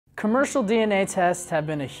Commercial DNA tests have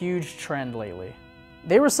been a huge trend lately.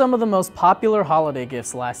 They were some of the most popular holiday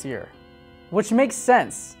gifts last year. Which makes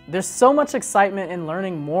sense. There's so much excitement in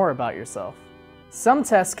learning more about yourself. Some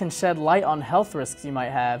tests can shed light on health risks you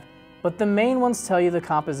might have, but the main ones tell you the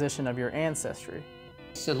composition of your ancestry.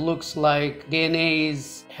 It looks like DNA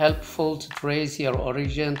is helpful to trace your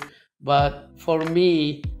origin, but for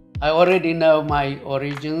me, I already know my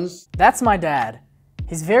origins. That's my dad.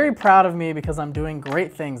 He's very proud of me because I'm doing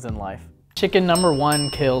great things in life. Chicken number 1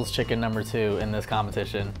 kills chicken number 2 in this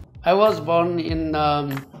competition. I was born in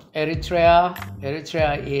Eritrea.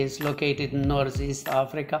 Eritrea is located in Northeast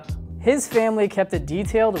Africa. His family kept a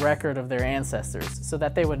detailed record of their ancestors so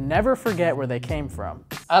that they would never forget where they came from.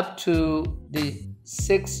 Up to the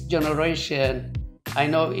 6th generation, I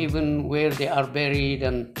know even where they are buried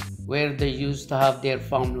and where they used to have their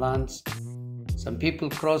farmlands. Some people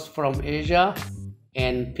crossed from Asia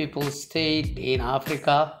and people stayed in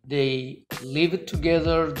Africa. They lived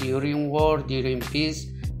together during war, during peace,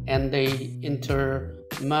 and they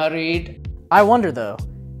intermarried. I wonder though,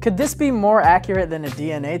 could this be more accurate than a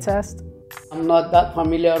DNA test? I'm not that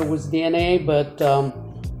familiar with DNA, but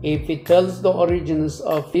if it tells the origins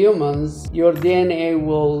of humans, your DNA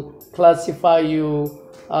will classify you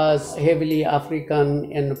as heavily African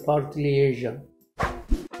and partly Asian.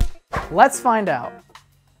 Let's find out.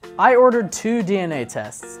 I ordered 2 DNA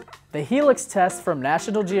tests, the Helix test from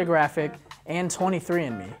National Geographic and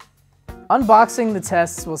 23andMe. Unboxing the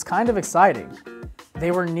tests was kind of exciting.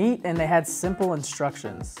 They were neat and they had simple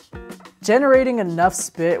instructions. Generating enough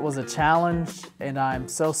spit was a challenge, and I'm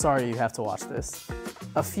so sorry you have to watch this.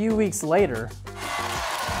 A few weeks later,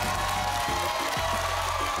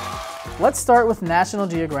 let's start with National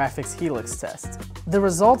Geographic's Helix test. The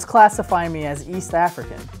results classify me as East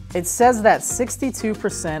African. It says that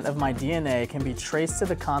 62% of my DNA can be traced to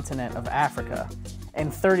the continent of Africa,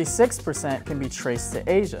 and 36% can be traced to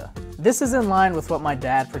Asia. This is in line with what my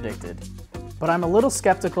dad predicted, but I'm a little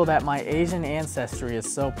skeptical that my Asian ancestry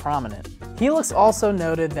is so prominent. Helix also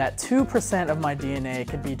noted that 2% of my DNA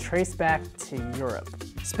could be traced back to Europe,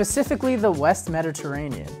 specifically the West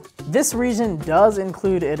Mediterranean. This region does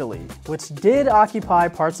include Italy, which did occupy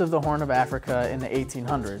parts of the Horn of Africa in the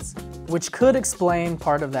 1800s, which could explain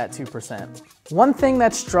part of that 2%. One thing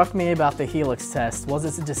that struck me about the Helix test was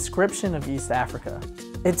its description of East Africa.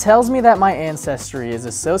 It tells me that my ancestry is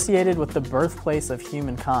associated with the birthplace of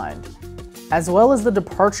humankind, as well as the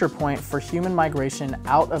departure point for human migration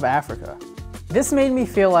out of Africa. This made me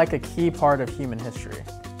feel like a key part of human history.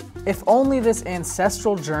 If only this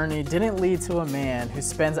ancestral journey didn't lead to a man who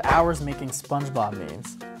spends hours making SpongeBob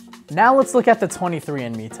memes. Now let's look at the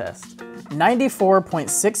 23andMe test.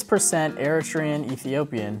 94.6% Eritrean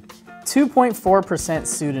Ethiopian, 2.4%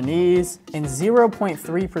 Sudanese, and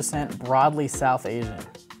 0.3% broadly South Asian.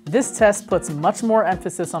 This test puts much more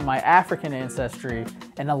emphasis on my African ancestry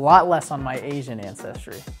and a lot less on my Asian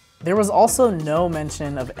ancestry. There was also no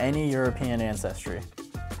mention of any European ancestry.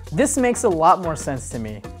 This makes a lot more sense to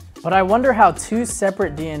me, but I wonder how 2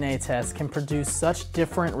 separate DNA tests can produce such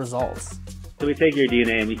different results. So we take your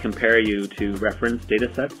DNA and we compare you to reference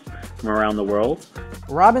data sets from around the world.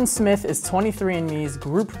 Robin Smith is 23andMe's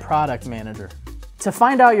Group Product Manager. To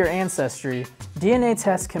find out your ancestry, DNA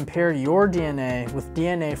tests compare your DNA with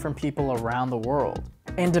DNA from people around the world.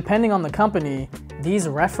 And depending on the company, these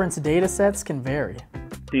reference data sets can vary.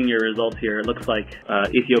 Seeing your results here, it looks like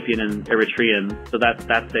Ethiopian and Eritrean. So that's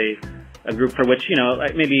a group for which,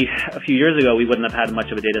 maybe a few years ago we wouldn't have had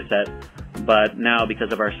much of a data set, but now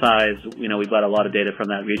because of our size, we've got a lot of data from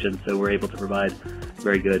that region, so we're able to provide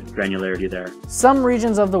very good granularity there. Some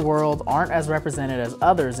regions of the world aren't as represented as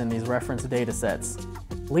others in these reference data sets,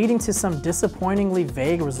 leading to some disappointingly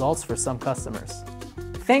vague results for some customers.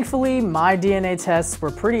 Thankfully, my DNA tests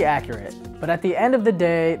were pretty accurate, but at the end of the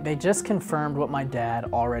day, they just confirmed what my dad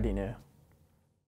already knew.